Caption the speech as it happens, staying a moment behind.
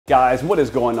Guys, what is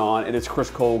going on? It is Chris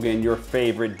Colgan, your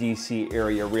favorite DC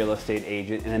area real estate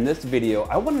agent. And in this video,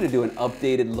 I wanted to do an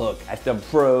updated look at the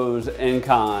pros and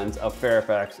cons of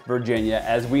Fairfax, Virginia.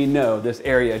 As we know, this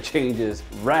area changes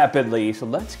rapidly, so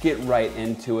let's get right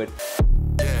into it.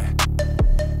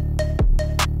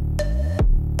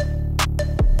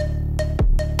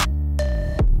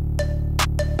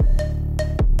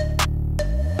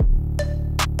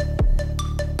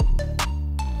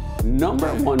 Number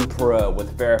one pro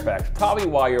with Fairfax, probably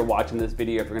while you're watching this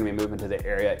video, if you're gonna be moving to the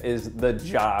area, is the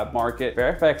job market.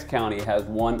 Fairfax County has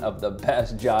one of the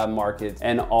best job markets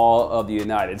in all of the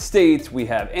United States. We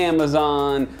have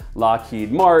Amazon,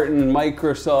 Lockheed Martin,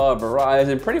 Microsoft,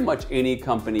 Verizon, pretty much any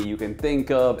company you can think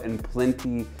of, and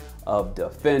plenty of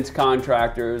defense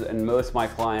contractors. And most of my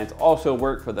clients also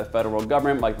work for the federal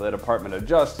government, like the Department of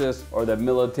Justice or the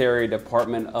Military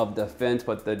Department of Defense.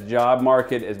 But the job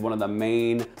market is one of the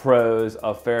main pros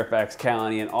of Fairfax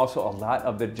County, and also a lot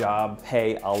of the jobs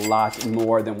pay a lot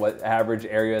more than what average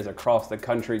areas across the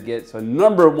country get. So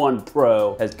number one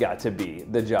pro has got to be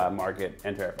the job market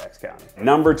in Fairfax County.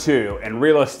 Number two, in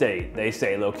real estate, they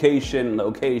say location,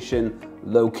 location,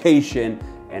 location.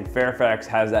 And Fairfax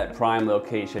has that prime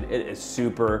location. It is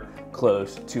super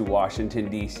close to Washington,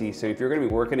 D.C. So if you're gonna be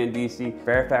working in D.C.,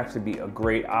 Fairfax would be a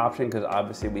great option because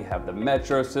obviously we have the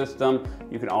metro system.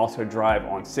 You can also drive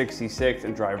on 66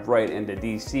 and drive right into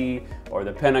D.C. or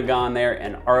the Pentagon there,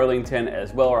 and Arlington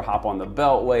as well, or hop on the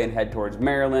Beltway and head towards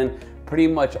Maryland. Pretty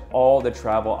much all the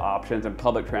travel options and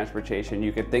public transportation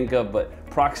you could think of, but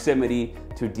proximity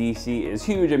to DC is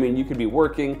huge. I mean, you could be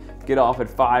working, get off at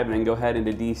 5 and then go head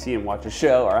into DC and watch a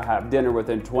show, or have dinner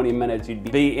within 20 minutes. You'd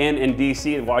be in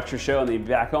DC and watch your show and then be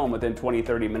back home within 20,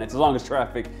 30 minutes, as long as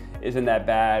traffic isn't that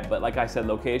bad. But like I said,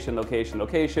 location, location,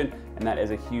 location, and that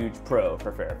is a huge pro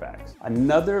for Fairfax.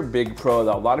 Another big pro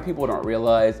that a lot of people don't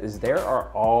realize is there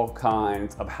are all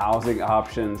kinds of housing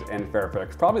options in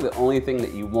Fairfax. Probably the only thing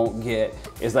that you won't get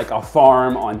is like a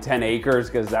farm on 10 acres,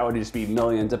 because that would just be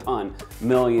millions upon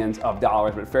millions of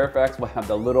dollars. But Fairfax will have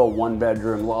the little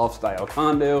 1-bedroom loft style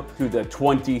condo to the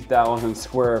 20,000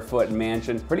 square foot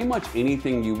mansion. Pretty much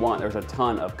anything you want. There's a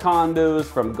ton of condos,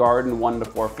 from garden 1 to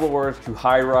 4 floors to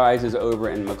high rises over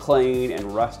in McLean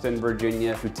and Ruston,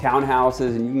 Virginia, to townhouses.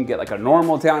 And you can get like a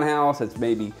normal townhouse that's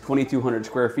maybe 2,200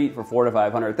 square feet for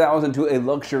 $400,000 to $500,000 to a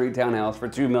luxury townhouse for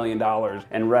 $2 million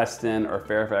in Reston or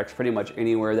Fairfax, pretty much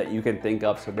anywhere that you can think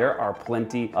of. So there are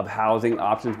plenty of housing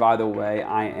options. By the way,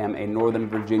 I am a Northern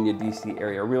Virginia, DC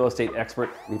area real estate expert.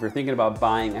 And if you're thinking about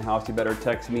buying a house, you better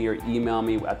text me or email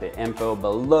me at the info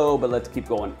below. But let's keep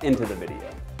going into the video.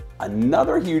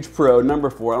 Another huge pro, number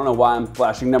 4, I don't know why I'm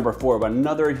flashing number 4, but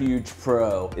another huge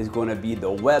pro is going to be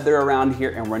the weather around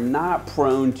here, and we're not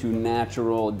prone to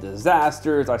natural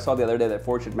disasters. I saw the other day that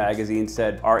Fortune magazine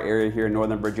said our area here in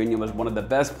Northern Virginia was one of the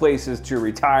best places to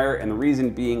retire, and the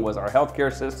reason being was our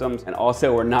healthcare systems, and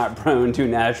also we're not prone to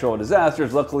natural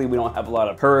disasters. Luckily, we don't have a lot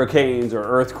of hurricanes or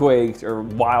earthquakes or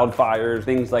wildfires,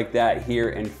 things like that here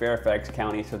in Fairfax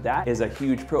County. So that is a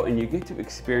huge pro, and you get to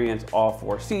experience all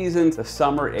 4 seasons. The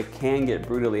summer, it can get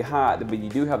brutally hot, but you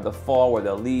do have the fall where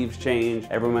the leaves change.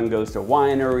 Everyone goes to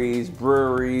wineries,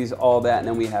 breweries, all that. And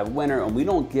then we have winter, and we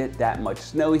don't get that much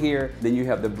snow here. Then you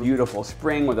have the beautiful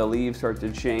spring where the leaves start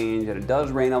to change, and it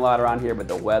does rain a lot around here, but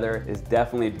the weather is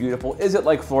definitely beautiful. Is it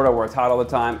like Florida where it's hot all the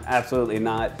time? Absolutely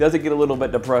not. Does it get a little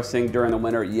bit depressing during the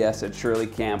winter? Yes, it surely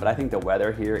can, but I think the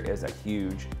weather here is a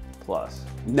huge plus.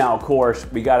 Now, of course,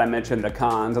 we gotta mention the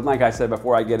cons, and like I said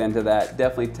before I get into that,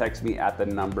 definitely text me at the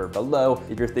number below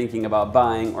if you're thinking about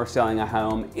buying or selling a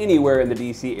home anywhere in the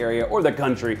DC area, or the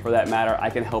country for that matter. I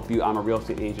can help you. I'm a real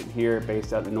estate agent here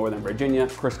based out in Northern Virginia,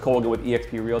 Chris Colgan with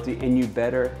eXp Realty, and you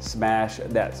better smash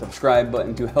that subscribe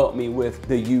button to help me with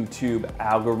the YouTube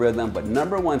algorithm. But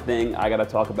number one thing I gotta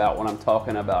talk about when I'm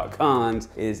talking about cons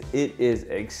is it is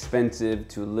expensive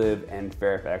to live in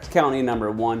Fairfax County.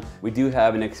 Number one, we do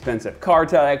have an expensive car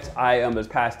tax. I almost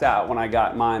passed out when I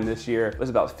got mine this year. It was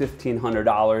about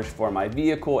 $1,500 for my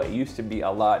vehicle. It used to be a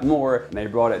lot more, and they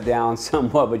brought it down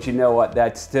somewhat, but you know what?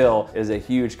 That still is a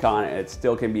huge con, and it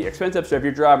still can be expensive. So if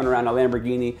you're driving around a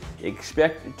Lamborghini,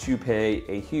 expect to pay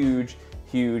a huge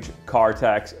car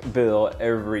tax bill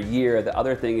every year. The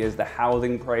other thing is the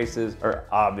housing prices are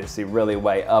obviously really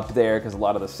way up there because a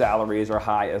lot of the salaries are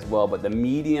high as well. But the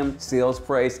median sales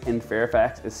price in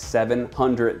Fairfax is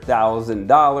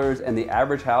 $700,000, and the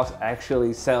average house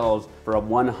actually sells for a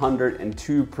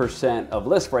 102% of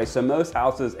list price. So most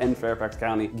houses in Fairfax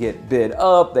County get bid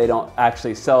up. They don't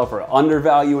actually sell for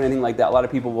undervalue or anything like that. A lot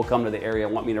of people will come to the area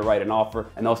and want me to write an offer,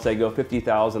 and they'll say go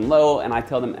 50,000 low, and I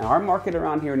tell them in our market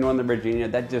around here in Northern Virginia,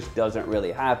 Virginia, that just doesn't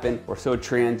really happen. We're so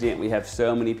transient. We have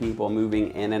so many people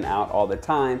moving in and out all the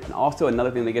time. And also another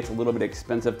thing that gets a little bit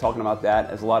expensive talking about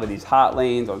that is a lot of these hot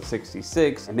lanes on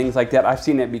 66 and things like that. I've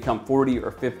seen it become $40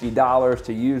 or $50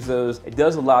 to use those. It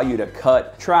does allow you to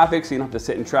cut traffic so you don't have to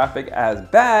sit in traffic as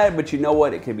bad, but you know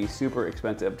what? It can be super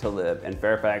expensive to live in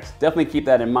Fairfax. Definitely keep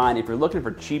that in mind. If you're looking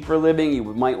for cheaper living, you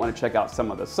might want to check out some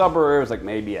of the suburbs, like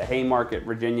maybe a Haymarket,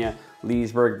 Virginia,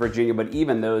 Leesburg, Virginia, but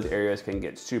even those areas can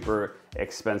get super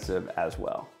expensive as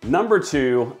well. Number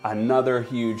two, another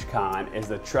huge con is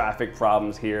the traffic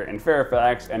problems here in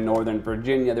Fairfax and Northern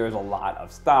Virginia. There's a lot of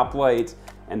stoplights,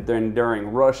 and then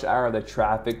during rush hour, the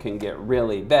traffic can get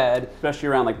really bad, especially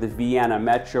around like the Vienna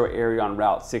metro area on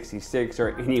Route 66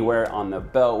 or anywhere on the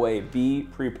Beltway. Be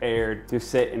prepared to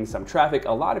sit in some traffic.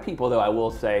 A lot of people, though, I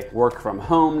will say, work from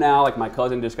home now. Like my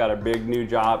cousin just got a big new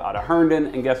job out of Herndon,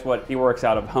 and guess what? He works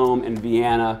out of home in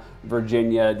Vienna,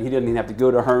 Virginia. He didn't even have to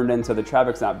go to Herndon, so the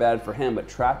traffic's not bad for him, but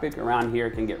traffic around here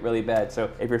can get really bad. So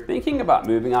if you're thinking about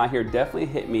moving out here, definitely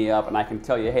hit me up and I can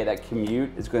tell you, hey, that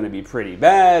commute is gonna be pretty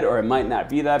bad, or it might not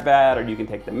be that bad, or you can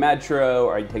take the metro,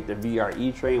 or you take the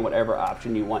VRE train, whatever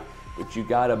option you want. But you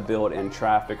gotta build in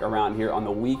traffic around here. On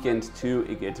the weekends too,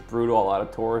 it gets brutal. A lot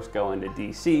of tourists go into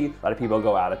DC. A lot of people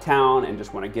go out of town and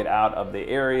just wanna get out of the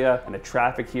area. And the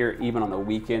traffic here, even on the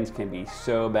weekends, can be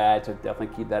so bad. So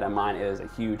definitely keep that in mind. It is a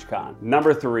huge con.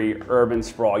 Number three, urban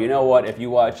sprawl. You know what? If you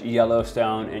watch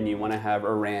Yellowstone and you wanna have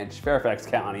a ranch, Fairfax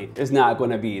County is not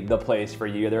gonna be the place for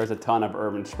you. There's a ton of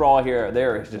urban sprawl here.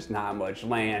 There is just not much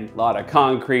land. A lot of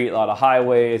concrete, a lot of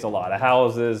highways, a lot of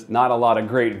houses, not a lot of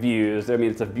great views. I mean,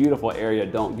 it's a beautiful area,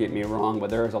 don't get me wrong, but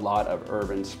there's a lot of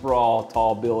urban sprawl,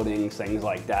 tall buildings, things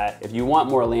like that. If you want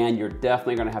more land, you're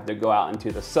definitely gonna have to go out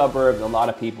into the suburbs. A lot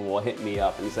of people will hit me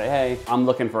up and say, hey, I'm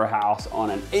looking for a house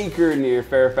on an acre near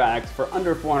Fairfax for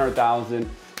under $400,000.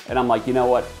 And I'm like, you know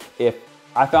what? If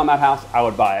I found that house, I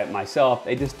would buy it myself.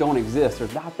 They just don't exist.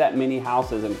 There's not that many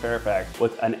houses in Fairfax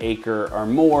with an acre or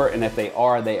more, and if they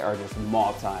are just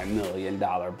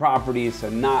multi-million-dollar properties, so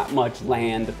not much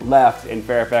land left in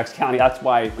Fairfax County. That's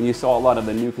why when you saw a lot of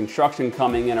the new construction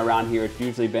coming in around here, it's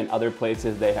usually been other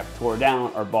places they have tore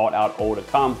down or bought out older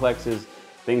complexes,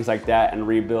 things like that, and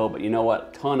rebuild. But you know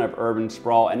what? Ton of urban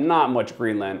sprawl and not much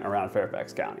greenland around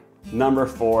Fairfax County. Number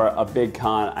four, a big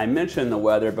con. I mentioned the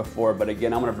weather before, but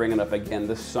again, I'm gonna bring it up again.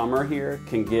 The summer here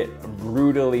can get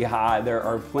brutally hot. There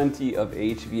are plenty of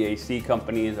HVAC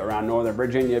companies around Northern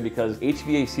Virginia because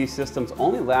HVAC systems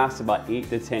only last about 8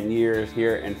 to 10 years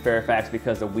here in Fairfax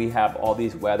because we have all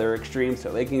these weather extremes.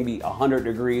 So they can be 100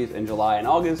 degrees in July and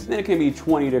August, then it can be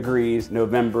 20 degrees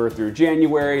November through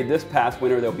January. This past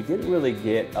winter though, we didn't really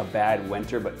get a bad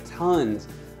winter, but tons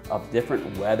of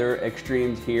different weather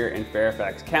extremes here in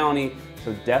Fairfax County.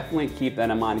 So definitely keep that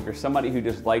in mind. If you're somebody who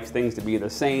just likes things to be the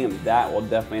same, that will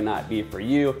definitely not be for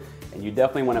you. And you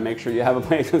definitely want to make sure you have a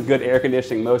place with good air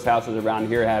conditioning. Most houses around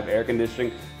here have air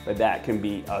conditioning, but that can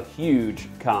be a huge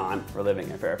con for living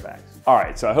in Fairfax. All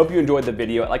right, so I hope you enjoyed the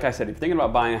video. Like I said, if you're thinking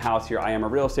about buying a house here, I am a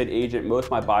real estate agent. Most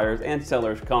of my buyers and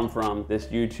sellers come from this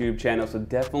YouTube channel, so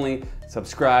definitely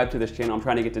subscribe to this channel. I'm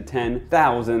trying to get to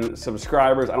 10,000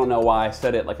 subscribers. I don't know why I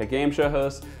said it like a game show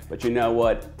host, but you know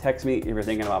what? Text me if you're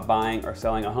thinking about buying or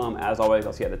selling a home. As always,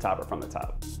 I'll see you at the top or from the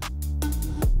top.